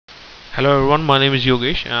Hello everyone, my name is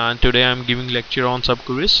Yogesh and today I am giving lecture on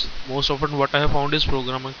subqueries. Most often what I have found is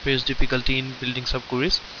programming face difficulty in building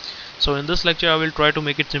subqueries. So in this lecture I will try to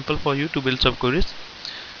make it simple for you to build subqueries.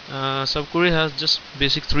 Subquery has just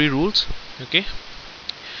basic three rules. Okay,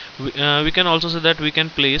 we can also say that we can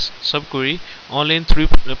place subquery only in three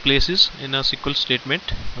places in a SQL statement.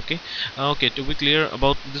 Okay, to be clear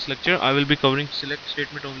about this lecture I will be covering select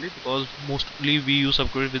statement only because mostly we use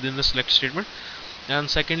subquery within the select statement,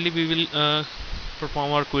 and secondly we will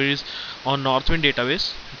perform our queries on Northwind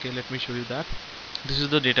database. Okay, let me show you that. This is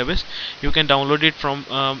the database. You can download it from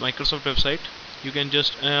Microsoft website. You can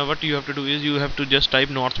just what you have to do is you have to just type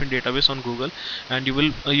Northwind database on Google, and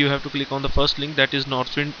you have to click on the first link, that is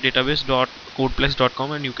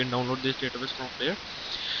northwinddatabase.codeplex.com, and you can download this database from there.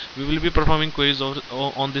 We will be performing queries on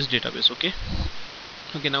this database. Okay,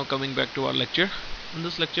 now coming back to our lecture. In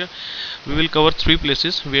this lecture we will cover three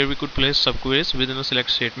places where we could place subqueries within a select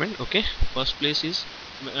statement. Okay, first place is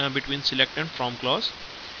between select and from clause.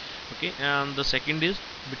 Okay, and the second is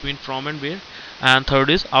between from and where, and third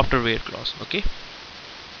is after where clause. Okay,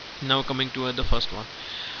 now coming to the first one,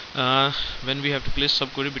 when we have to place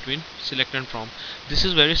subquery between select and from, this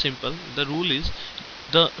is very simple. The rule is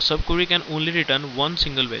the subquery can only return one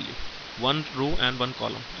single value, one row and one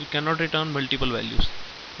column. It cannot return multiple values.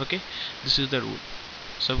 Okay, this is the rule.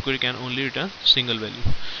 Subquery can only return single value.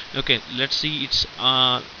 Okay, let's see its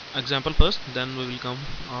example first, then we will come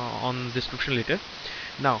on description later.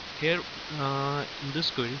 Now here in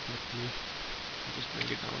this query, let me just bring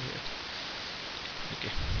it down here.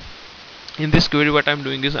 Okay, in this query what I'm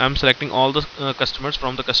doing is I'm selecting all the customers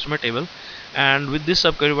from the customer table, and with this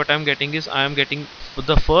subquery what I'm getting is I am getting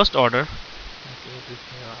the first order. Okay, this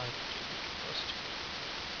here I have to change it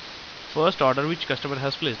first order which customer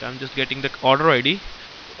has placed. I'm just getting the order ID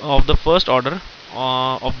of the first order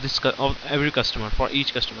of every customer for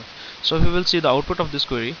each customer. So if you will see the output of this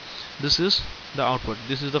query, this is the output.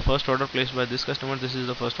 This is the first order placed by this customer, this is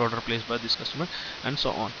the first order placed by this customer, and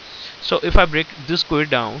so on. So if I break this query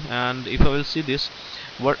down, and if I will see this,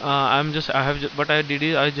 what what I did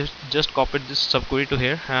is I just copied this subquery to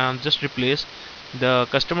here and just replace the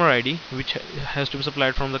customer ID which has to be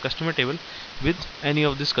supplied from the customer table with any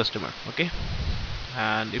of this customer. Okay,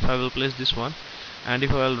 and if I will place this one, and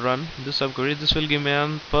if I will run this subquery, this will give me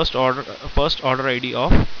a first order ID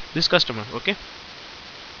of this customer. Okay,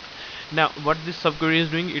 now what this subquery is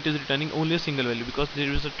doing, it is returning only a single value because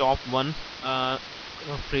there is a top one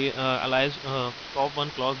alias top one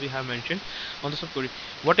clause we have mentioned on the subquery.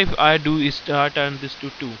 What if I do is turn this to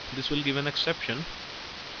 2? This will give an exception.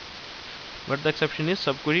 What the exception is,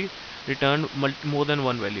 subquery return more than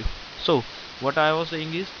one value. So what I was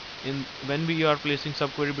saying is, when we are placing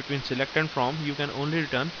subquery between select and from, you can only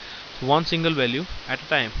return one single value at a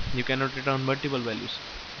time. You cannot return multiple values.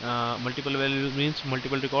 Multiple values means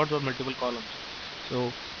multiple records or multiple columns.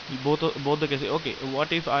 So both the cases. Okay,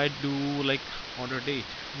 what if I do like order date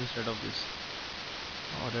instead of this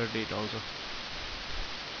order date also?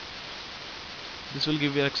 This will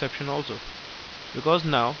give you an exception also, because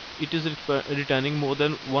now it is returning more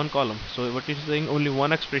than one column. So what it is saying, only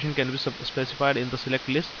one expression can be specified in the select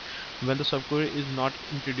list when the subquery is not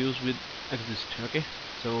introduced with exist. Okay,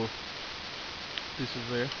 so this is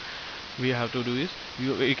where we have to do is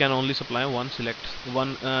you can only supply one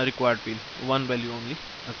required field, one value only.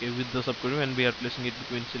 Okay, with the subquery when we are placing it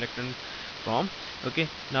between select and from. Okay,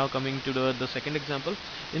 now coming to the second example.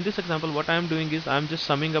 In this example what I am doing is I am just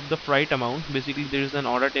summing up the freight amount. Basically there is an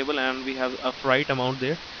order table and we have a freight amount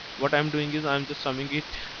there. What I am doing is I am just summing it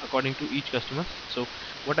according to each customer. So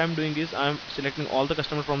what I am doing is I am selecting all the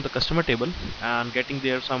customers from the customer table and getting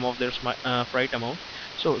their sum of their freight amount.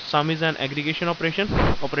 So sum is an aggregation operator.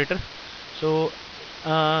 So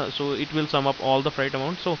so it will sum up all the freight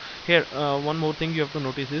amount. So here one more thing you have to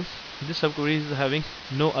notice is this subquery is having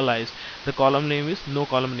no alias. The column name is no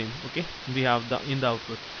column name. Okay, we have the in the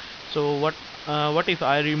output. So what if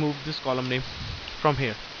I remove this column name from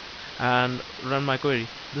here and run my query?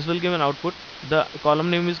 This will give an output. The column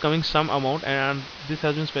name is coming some amount, and this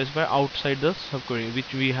has been specified outside the subquery,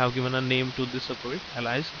 which we have given a name to this subquery,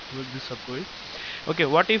 alias with this subquery. Okay,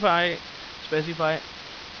 what if I specify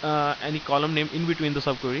any column name in between the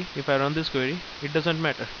subquery? If I run this query, it doesn't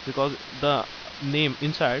matter because the name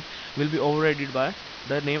inside will be overridden by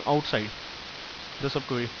the name outside the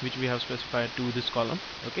subquery which we have specified to this column.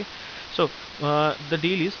 Okay, so the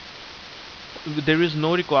deal is there is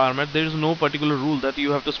no requirement, there is no particular rule that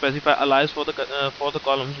you have to specify alias for the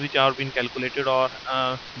columns which are being calculated or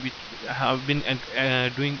which have been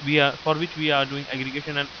doing for which we are doing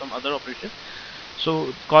aggregation and some other operation.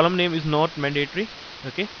 So column name is not mandatory.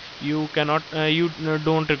 Okay, you cannot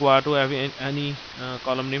don't require to have any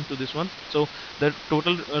column name to this one. So the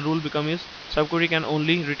total rule become is subquery can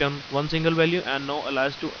only return one single value and no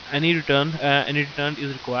alias to any return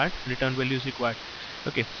is required, return value is required.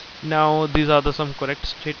 Okay, now these are the some correct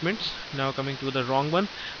statements. Now coming to the wrong one,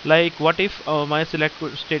 like what if my select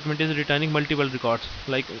statement is returning multiple records,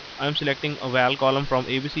 like I'm selecting a val column from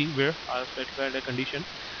ABC where I specified a condition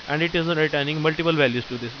and it is returning multiple values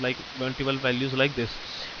to this, like multiple values like this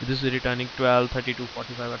is returning 12, 32,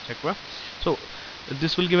 45, etc. So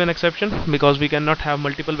this will give an exception because we cannot have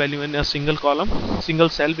multiple value in a single column, single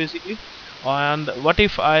cell basically. And what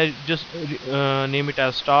if I just name it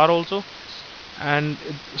as star also, and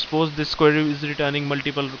suppose this query is returning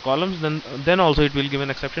multiple columns, then also it will give an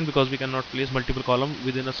exception because we cannot place multiple column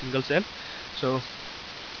within a single cell. So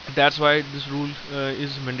that's why this rule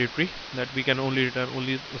is mandatory, that we can only return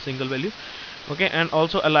only a single value. Okay, and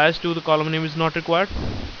also alias to the column name is not required.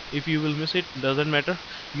 If you will miss it, doesn't matter,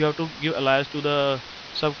 you have to give alias to the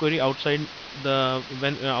subquery outside the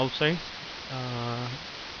outside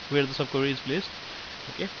where the subquery is placed.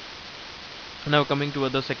 Okay, now coming to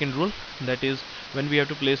the second rule, that is when we have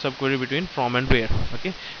to place subquery between from and where.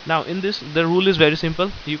 Okay, now in this the rule is very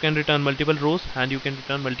simple, you can return multiple rows and you can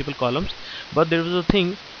return multiple columns, but there is a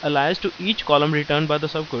thing, alias to each column returned by the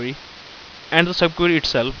subquery, and the subquery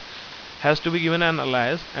itself has to be given an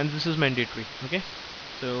alias, and this is mandatory. Okay,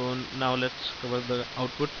 so now let's cover the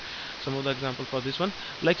output, some of the example for this one.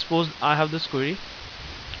 Like suppose I have this query,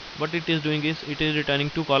 what it is doing is it is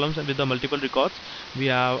returning two columns with the multiple records. We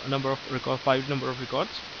have a number of records, 5 number of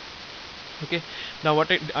records. Okay, now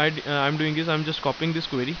what I'm doing is I'm just copying this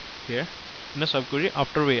query here in a subquery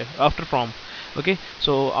after where, after from. Okay,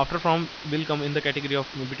 so after from will come in the category of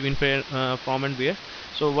between from and where.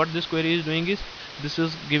 So what this query is doing is this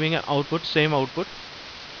is giving an output, same output.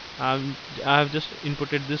 I have just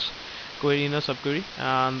inputted this query in a subquery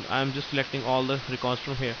and I'm just selecting all the records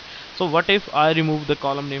from here. So what if I remove the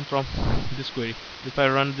column name from this query? If I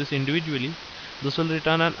run this individually, this will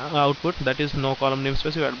return an output that is no column name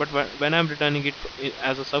specified, but when I'm returning it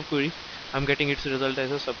as a subquery, I'm getting its result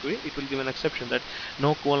as a subquery, it will give an exception that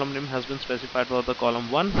no column name has been specified for the column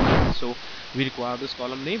 1, so we require this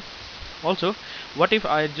column name. Also, what if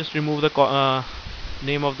I just remove the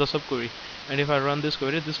name of the subquery, and if I run this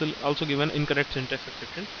query, this will also give an incorrect syntax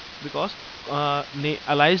exception because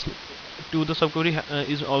alias to the subquery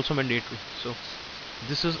is also mandatory. So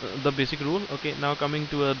this is the basic rule. Okay, now coming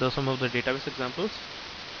to some of the database examples.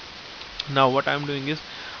 Now what I am doing is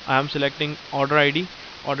I am selecting order ID,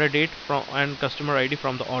 order date from and customer ID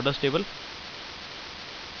from the orders table.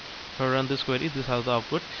 If I run this query, this has the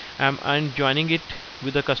output. I'm joining it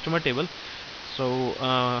with the customer table. So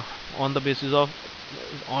on the basis of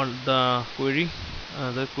on the query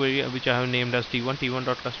which I have named as T1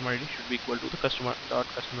 dot customer ID should be equal to the customer dot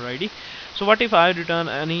customer ID. So what if I return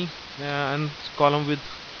any column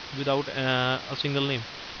without a single name?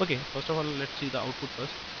 Okay, first of all let's see the output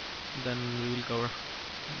first, then we will cover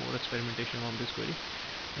more experimentation on this query.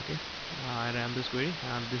 Okay, I ran this query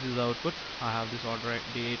and this is the output. I have this order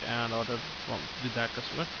date and order from with that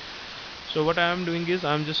customer. So what I am doing is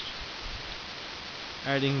I'm just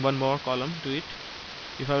adding one more column to it.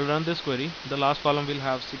 If I will run this query, the last column will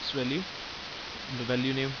have 6 value, the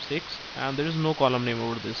value name 6, and there is no column name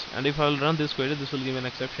over this. And if I will run this query, this will give an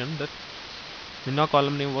exception that no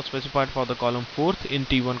column name was specified for the column 4th in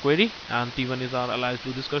T1 query, and T1 is our alias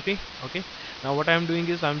to this query. Okay, now what I am doing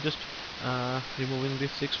is I'm just removing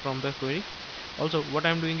this 6 from the query. Also what I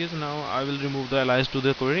am doing is now I will remove the alias to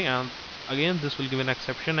the query, and again this will give an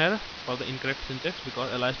exception error for the incorrect syntax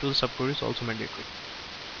because alias to the subquery is also mandatory.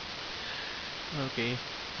 Okay,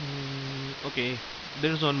 okay,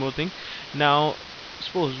 there is one more thing. Now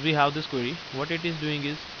suppose we have this query, what it is doing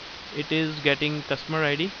is it is getting customer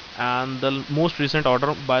ID and the most recent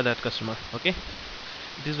order by that customer. Okay,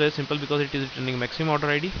 it is very simple because it is returning maximum order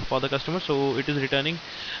ID for the customer, so it is returning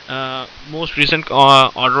most recent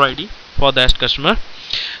order ID for that customer.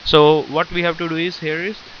 So what we have to do is here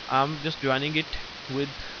is I'm just joining it with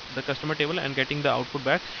the customer table and getting the output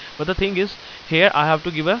back, but the thing is here I have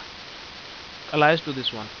to give a alias to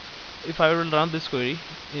this one. If I will run this query,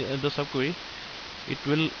 the subquery, it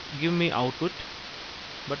will give me output,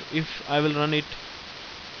 but if I will run it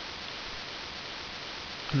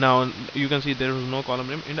now, you can see there is no column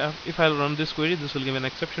name, and if I will run this query, this will give an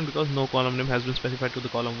exception because no column name has been specified to the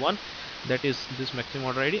column 1, that is this maximum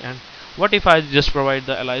order ID. And what if I just provide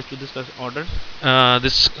the alias to this order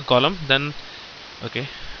this column, then okay,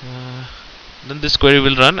 then this query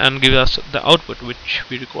will run and give us the output which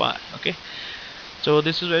we require. Okay, So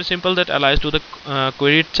this is very simple, that allies to the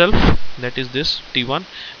query itself, that is this t1,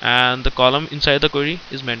 and the column inside the query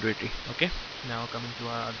is mandatory. Okay, now coming to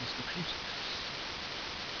our descriptions.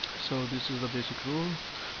 So this is the basic rule.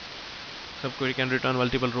 Subquery can return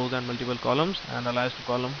multiple rows and multiple columns, and allies to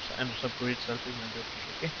columns, and subquery itself is mandatory.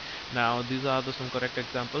 Okay, now these are the some correct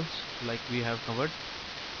examples like we have covered.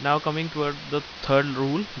 Now coming toward the third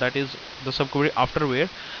rule, that is the subquery after where.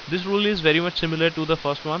 This rule is very much similar to the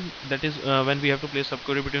first one, that is when we have to place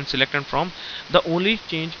subquery between select and from. The only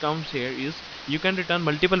change comes here is you can return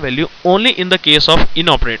multiple value only in the case of in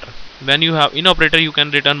operator. When you have in operator, you can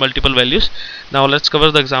return multiple values. Now let's cover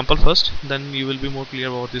the example first, then you will be more clear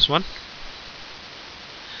about this one.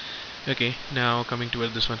 Okay, now coming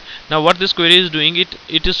toward this one. Now what this query is doing, it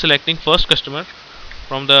is selecting first customer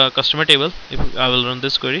from the customer table. If I will run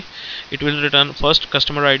this query, it will return first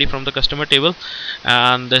customer ID from the customer table,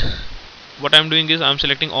 and what I'm doing is I'm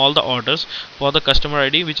selecting all the orders for the customer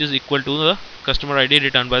ID which is equal to the customer ID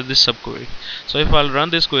returned by this subquery. So if I'll run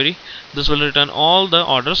this query, this will return all the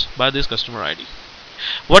orders by this customer ID.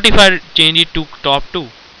 What if I change it to top 2?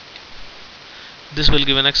 This will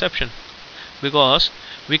give an exception, because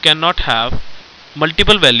we cannot have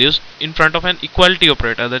multiple values in front of an equality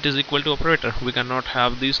operator, that is equal to operator. We cannot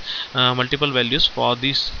have these multiple values for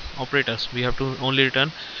these operators. We can only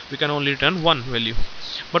return one value.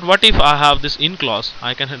 But what if I have this in clause?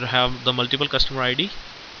 I can have the multiple customer ID.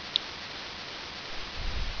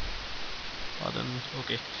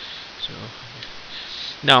 Okay, so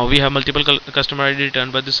now we have multiple customer ID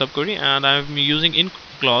returned by this subquery, and I am using in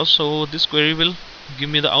clause, so this query will give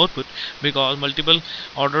me the output, because multiple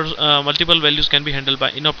multiple values can be handled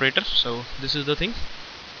by in operator. So this is the thing.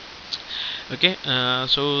 Okay,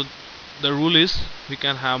 so the rule is we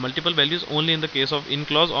can have multiple values only in the case of in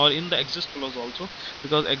clause or in the exist clause also,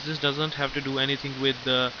 because exist doesn't have to do anything with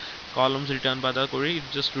the columns returned by the query. It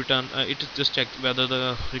just check whether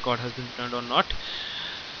the record has been returned or not.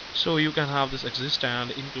 So you can have this exist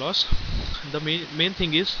and in clause. The main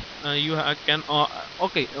thing is you can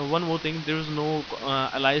okay, one more thing, there is no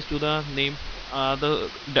allies to the name. The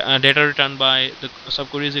data returned by the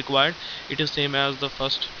subquery is required. It is same as the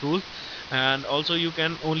first rule, and also you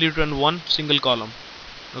can only return one single column.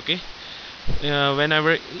 Okay,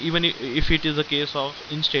 whenever, even if it is a case of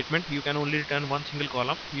in statement, you can only return one single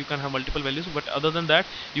column. You can have multiple values, but other than that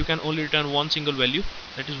you can only return one single value,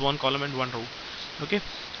 that is one column and one row. Okay,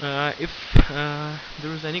 if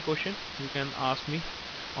there is any question, you can ask me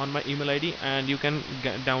on my email ID, and you can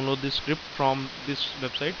download this script from this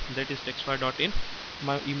website, that is textfire.in.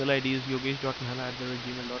 My email ID is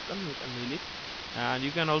yogesh.mehla@gmail.com. you can mail it, and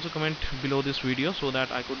you can also comment below this video so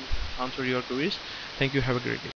that I could answer your queries. Thank you, have a great day.